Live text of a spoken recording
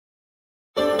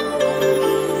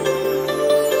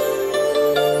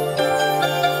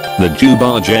The Zhu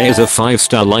Bajie is a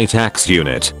 5-star light axe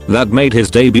unit that made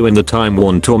his debut in the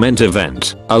time-worn Torment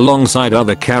event, alongside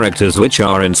other characters which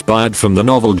are inspired from the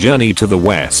novel Journey to the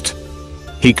West.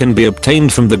 He can be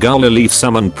obtained from the Gala Leaf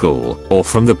Summon Pool, or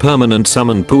from the permanent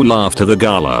summon pool after the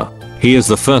Gala. He is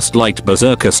the first light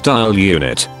berserker style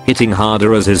unit, hitting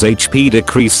harder as his HP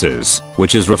decreases,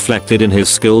 which is reflected in his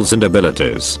skills and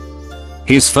abilities.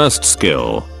 His first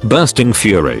skill, Bursting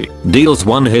Fury, deals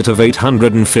one hit of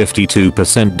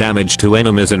 852% damage to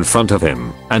enemies in front of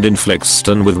him, and inflicts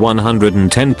stun with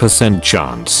 110%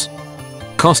 chance.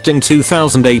 Costing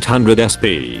 2800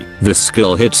 SP, this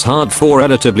skill hits hard for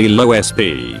relatively low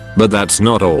SP, but that's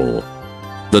not all.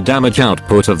 The damage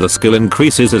output of the skill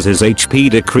increases as his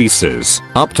HP decreases,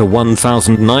 up to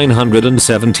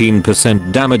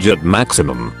 1917% damage at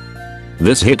maximum.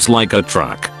 This hits like a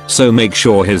truck, so make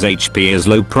sure his HP is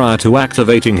low prior to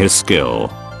activating his skill.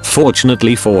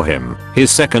 Fortunately for him,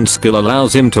 his second skill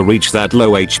allows him to reach that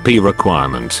low HP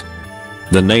requirement.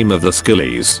 The name of the skill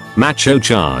is Macho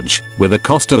Charge, with a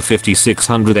cost of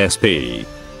 5600 SP.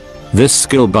 This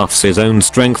skill buffs his own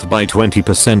strength by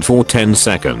 20% for 10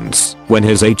 seconds, when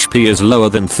his HP is lower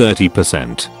than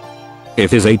 30%. If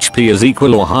his HP is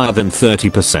equal or higher than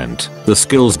 30%, the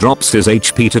skills drops his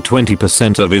HP to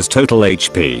 20% of his total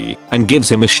HP, and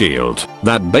gives him a shield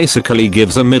that basically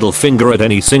gives a middle finger at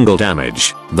any single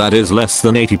damage that is less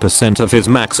than 80% of his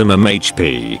maximum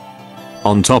HP.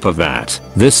 On top of that,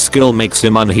 this skill makes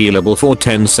him unhealable for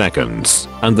 10 seconds,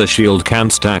 and the shield can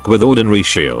stack with ordinary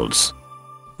shields.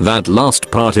 That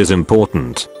last part is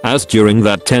important, as during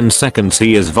that 10 seconds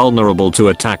he is vulnerable to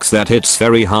attacks that hits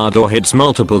very hard or hits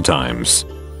multiple times.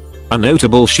 A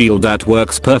notable shield that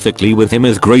works perfectly with him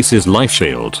is Grace's Life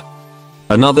Shield.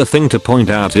 Another thing to point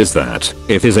out is that,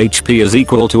 if his HP is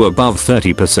equal to above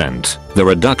 30%, the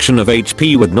reduction of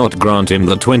HP would not grant him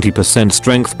the 20%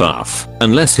 strength buff,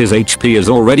 unless his HP is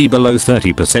already below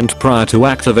 30% prior to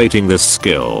activating this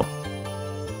skill.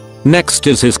 Next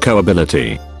is his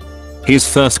co-ability. His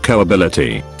first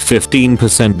co-ability,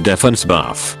 15% defense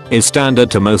buff, is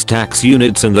standard to most axe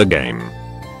units in the game.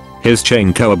 His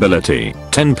chain co-ability,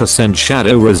 10%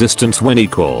 shadow resistance when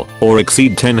equal or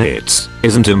exceed 10 hits,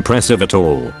 isn't impressive at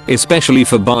all, especially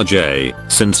for Bajie,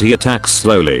 since he attacks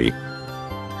slowly.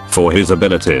 For his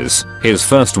abilities, his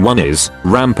first one is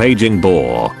Rampaging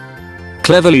Boar.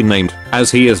 Cleverly named, as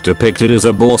he is depicted as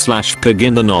a boar/pig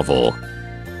in the novel.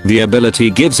 The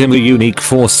ability gives him a unique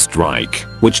force strike,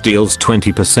 which deals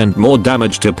 20% more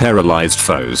damage to paralyzed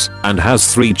foes, and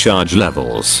has 3 charge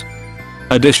levels.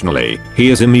 Additionally, he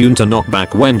is immune to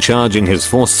knockback when charging his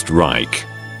force strike.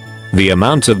 The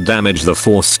amount of damage the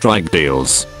force strike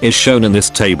deals is shown in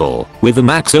this table, with a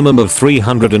maximum of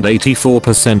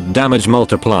 384% damage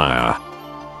multiplier.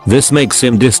 This makes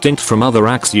him distinct from other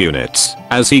axe units,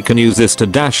 as he can use this to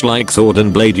dash like sword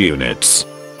and blade units.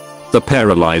 The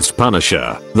Paralyzed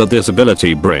Punisher that this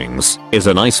ability brings is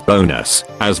a nice bonus,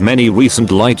 as many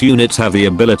recent light units have the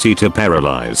ability to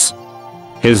paralyze.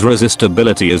 His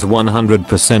resistability is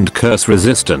 100% curse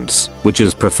resistance, which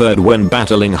is preferred when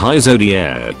battling high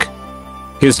zodiac.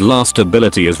 His last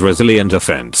ability is Resilient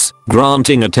Offense,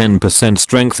 granting a 10%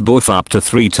 strength buff up to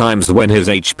 3 times when his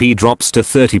HP drops to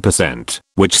 30%,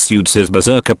 which suits his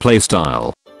berserker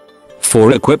playstyle.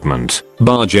 For equipment,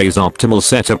 Bajie's optimal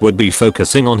setup would be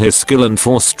focusing on his skill and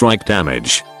force strike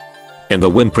damage. In the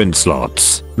Wimprint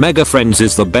slots, Mega Friends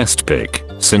is the best pick,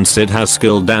 since it has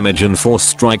skill damage and force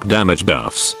strike damage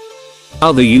buffs.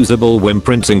 Other usable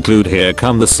Wimprints include Here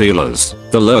Come the Sealers,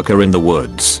 The Lurker in the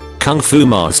Woods, Kung Fu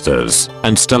Masters,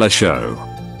 and Stellar Show.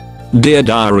 Dear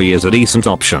Diary is a decent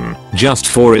option, just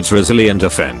for its resilient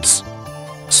offense.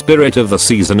 Spirit of the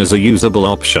Season is a usable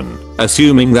option,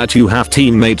 assuming that you have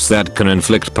teammates that can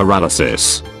inflict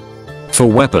paralysis. For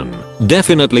weapon,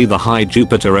 definitely the High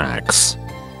Jupiter Axe.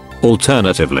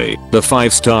 Alternatively, the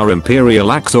 5-star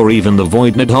Imperial Axe or even the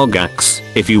Void Nidhogg Axe,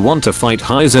 if you want to fight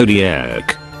high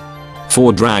zodiac.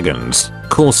 For dragons,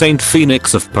 Core Saint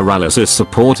Phoenix of Paralysis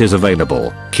support is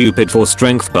available, Cupid for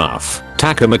strength buff,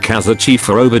 Takuma Kazuchi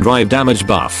for overdrive damage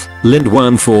buff,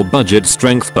 Lindworm for budget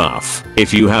strength buff,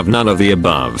 if you have none of the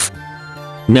above.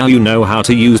 Now you know how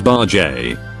to use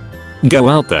Bajie. Go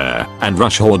out there and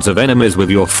rush hordes of enemies with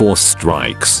your force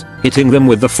strikes, hitting them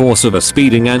with the force of a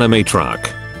speeding anime truck.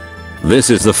 This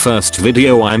is the first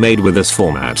video I made with this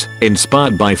format,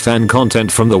 inspired by fan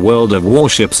content from the World of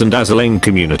Warships and Dazzling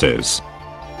communities.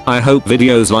 I hope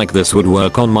videos like this would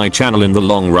work on my channel in the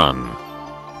long run.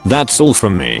 That's all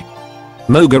from me.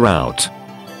 Moga out.